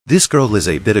This girl is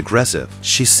a bit aggressive.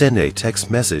 She sent a text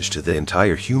message to the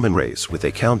entire human race with a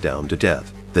countdown to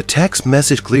death. The text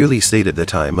message clearly stated the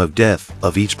time of death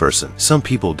of each person. Some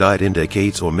people died in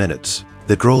decades or minutes.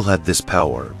 The girl had this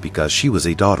power because she was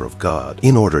a daughter of God.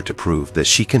 In order to prove that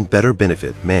she can better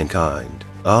benefit mankind,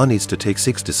 needs to take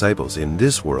 6 disciples in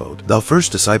this world. The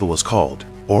first disciple was called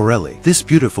Aurélie. This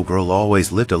beautiful girl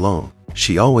always lived alone.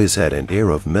 She always had an air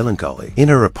of melancholy. In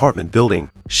her apartment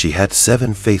building, she had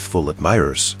 7 faithful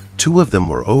admirers. 2 of them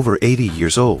were over 80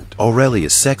 years old. Aurélie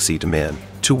is sexy to men.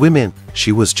 To women,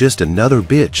 she was just another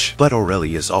bitch. But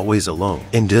Aurélie is always alone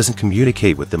and doesn't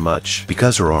communicate with them much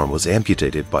because her arm was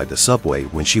amputated by the subway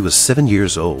when she was 7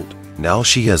 years old. Now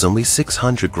she has only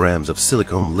 600 grams of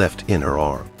silicone left in her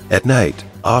arm. At night,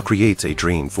 creates a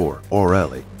dream for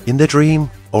Aurélie. In the dream,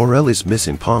 Aurélie's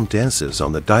missing palm dances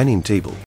on the dining table.